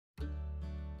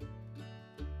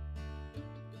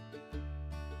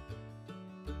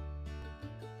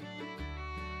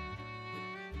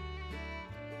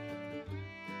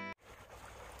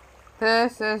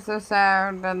This is the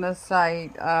sound and the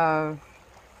sight of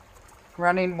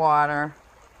running water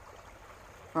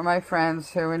for my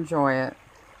friends who enjoy it.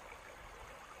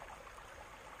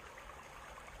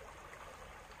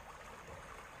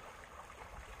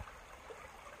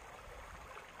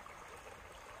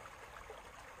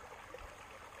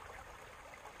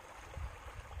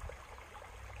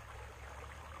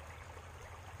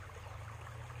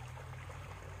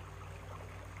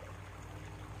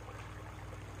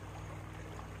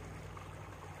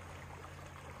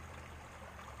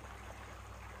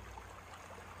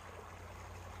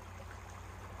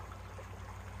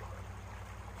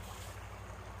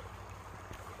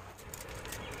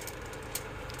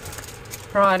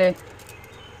 Friday,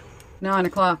 9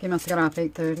 o'clock. He must have got off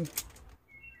 8:30.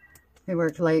 He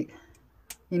worked late.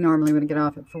 He normally would get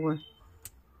off at 4.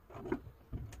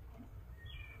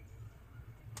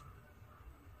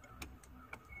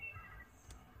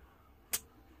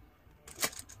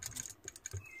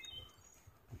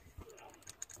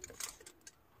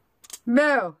 Boo!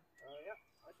 Yeah,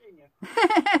 I seen you.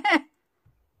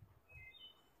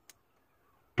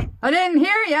 I didn't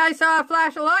hear you. I saw a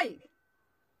flash of light.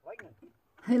 Lightning.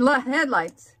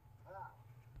 Headlights.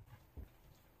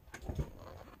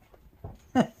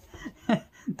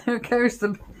 There goes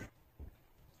the...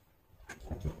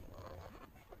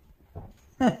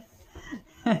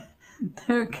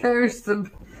 There goes the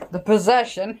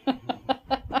possession. Hey,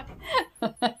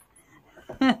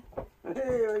 what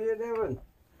are you doing?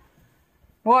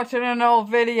 Watching an old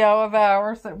video of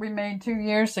ours that we made 2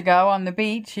 years ago on the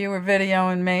beach. You were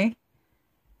videoing me.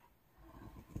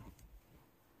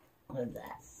 What is that?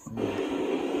 Are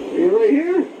you right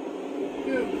here?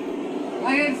 Good.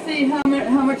 I gotta see how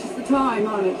much is the time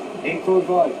on it.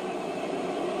 8:45.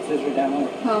 Says we're down there.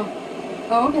 Oh.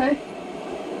 Oh, okay.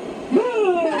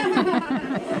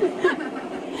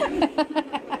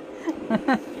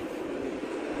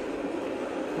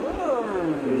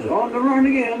 He's on the run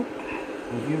again.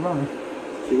 If you run.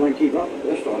 She won't keep up with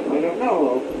this one. I don't know,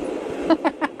 though.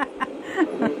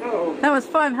 I don't know. That was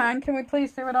fun, hon. Can we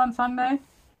please do it on Sunday?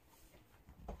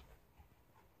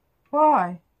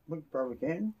 Why? We probably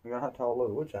can. We're going to have to haul a load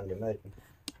of wood Sunday, imagine.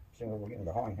 See what we're getting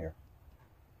behind here.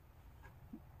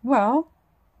 Well,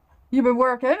 you've been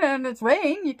working and it's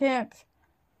rain. You can't.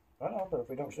 I know, but if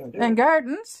we don't soon do And it,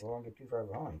 gardens. we won't get too far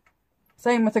behind.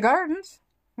 Same with the gardens.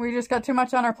 We just got too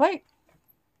much on our plate.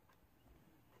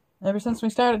 Ever since we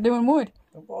started doing wood.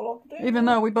 Don't fall off the table. Even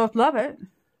though we both love it.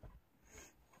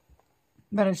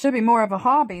 But it should be more of a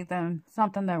hobby than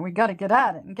something that we got to get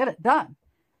at it and get it done.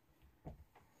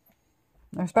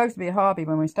 It was supposed to be a hobby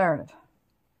when we started.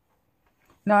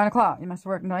 9 o'clock. You must have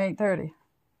worked until 8:30.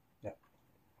 Yeah.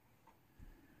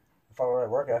 The fellow at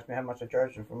work asked me how much I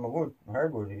charged him for my wood, my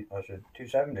hardwood. I said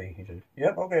 $2.70. He said,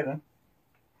 "Yep, okay then."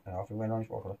 And off he went on his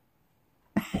walk.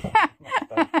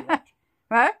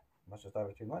 What? Must have thought it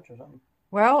was too much or something.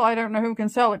 Well, I don't know who can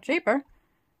sell it cheaper.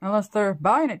 Unless they're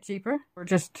buying it cheaper. Or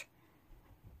just...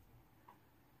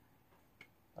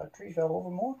 That tree fell over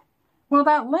more. Well,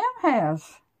 that limb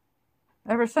has.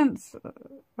 Ever since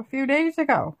a few days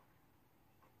ago.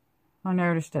 I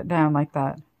noticed it down like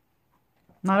that.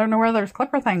 And I don't know where those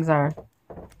clipper things are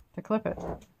to clip it.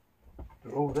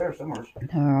 They're over there somewhere.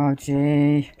 Oh,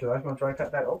 gee. So I was going to try to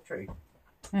cut that oak tree.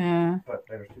 Yeah. But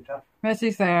they were too tough.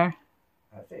 Missy's there.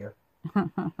 I see her.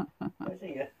 I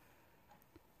see you.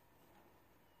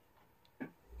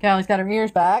 Callie's got her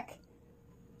ears back.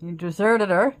 You deserted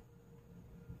her.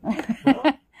 Well,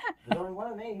 there's only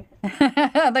one of me.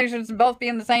 They should both be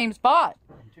in the same spot.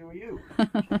 And two of you.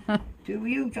 Two of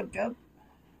you, Chub Chub.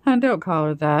 I don't call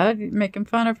her that. You're making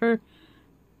fun of her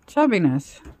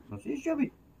chubbiness. Well, she's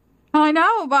chubby. I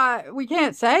know, but we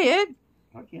can't say it.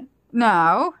 I can't.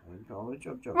 No. I can call her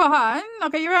Chub Chub. Well, hon,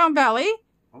 look at your own belly.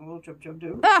 I'm a little Chub Chub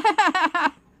too.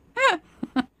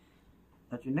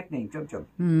 That's your nickname, Chub Chub.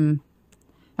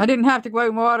 I didn't have to go out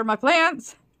and water my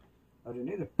plants. I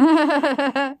didn't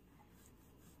either.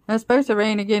 It's supposed to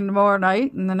rain again tomorrow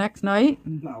night and the next night.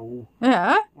 No.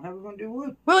 Yeah. Well, how are we going to do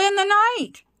wood? Well, in the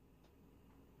night.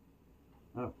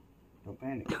 Oh, don't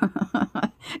panic.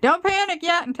 Don't panic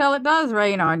yet until it does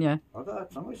rain on you. I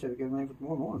thought somebody said it could rain for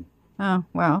tomorrow morning. Oh,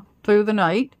 well, through the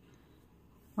night.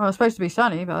 Well, it's supposed to be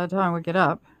sunny by the time we get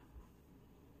up.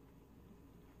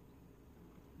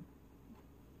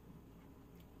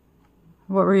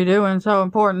 What were you doing so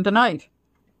important tonight?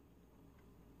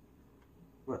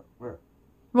 Where?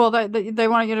 Well, they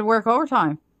want you to work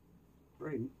overtime.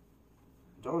 Grading.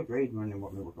 It's always grading when they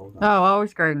want me to work all the Oh, time.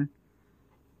 always grading.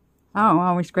 Oh,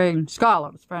 always grading.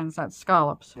 Scallops, friends, that's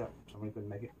scallops. Yeah, somebody couldn't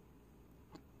make it.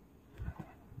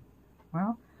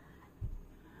 Well,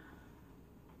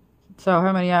 So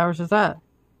how many hours is that?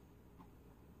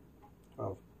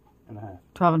 12 and a half.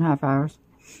 12 and a half hours.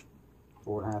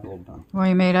 4 and a half overtime. Well,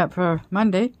 you made up for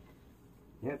Monday.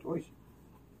 Yeah, twice.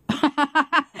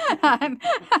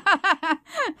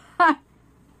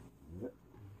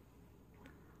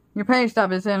 Your pay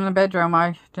stub is in the bedroom.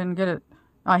 I didn't get it.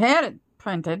 I had it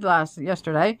printed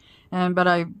yesterday, but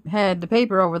I had the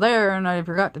paper over there and I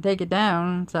forgot to take it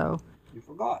down. So you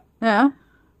forgot. Yeah,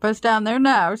 but it's down there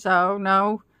now. So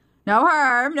no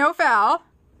harm, no foul.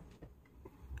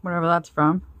 Whatever that's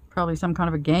from. Probably some kind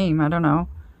of a game. I don't know.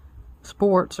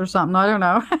 Sports or something. I don't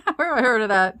know. Where I heard of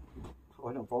that. Oh,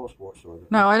 I don't follow sports. So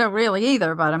No, I don't really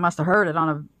either. But I must have heard it on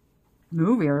a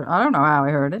movie, or I don't know how I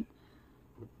heard it.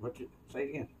 Say it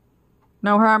again.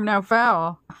 No harm, no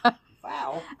foul.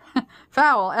 Foul?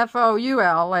 Foul,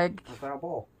 F-O-U-L, like... A foul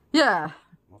ball? Yeah.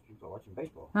 Must be watching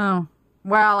baseball. Oh.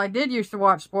 Well, I did used to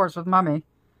watch sports with Mummy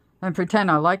and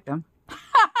pretend I liked them.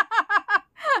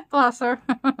 Bless her.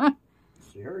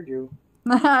 She heard you.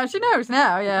 She knows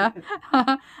now, yeah.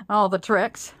 All the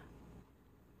tricks.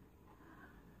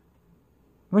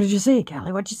 What did you see,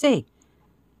 Callie? What'd you see?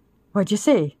 What'd you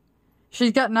see?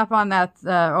 She's gotten up on that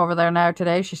over there now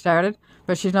today. She started,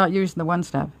 but she's not using the one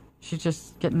step. She's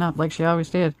just getting up like she always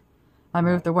did. I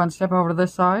moved the one step over to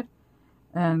this side,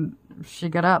 and she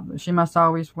got up. She must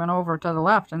always went over to the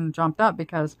left and jumped up,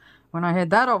 because when I had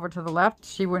that over to the left,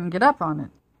 she wouldn't get up on it.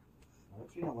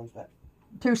 She not one step.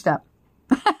 Two step.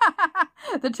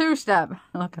 The two step.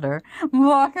 Look at her.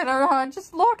 Look at her, hon.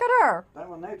 Just look at her. That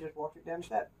one there just walked it down the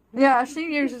step. Yeah,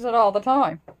 she uses it all the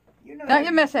time. Don't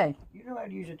you, Missy? You know how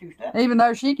to use a two-step. Even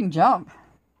though she can jump.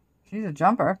 She's a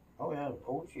jumper. Oh, yeah.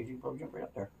 Oh, she can probably jump right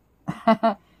up there.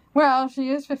 Well, she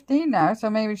is 15 now, so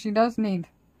maybe she does need...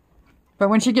 But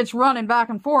when she gets running back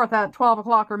and forth at 12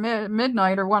 o'clock or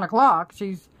midnight or 1 o'clock,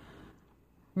 she's...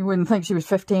 You wouldn't think she was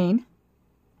 15.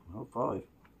 Oh, 5.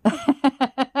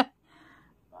 5.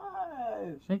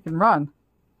 She can run.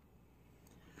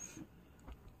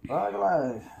 5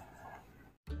 alive.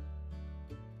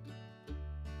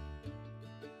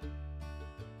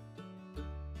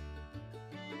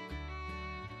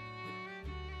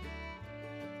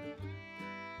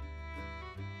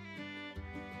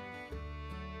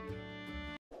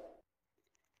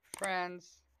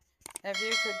 Friends, if you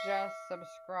could just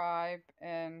subscribe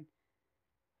and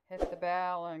hit the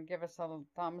bell and give us a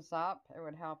thumbs up, it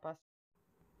would help us.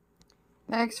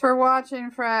 Thanks for watching,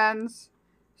 friends.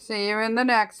 See you in the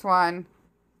next one,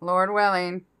 Lord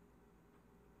willing.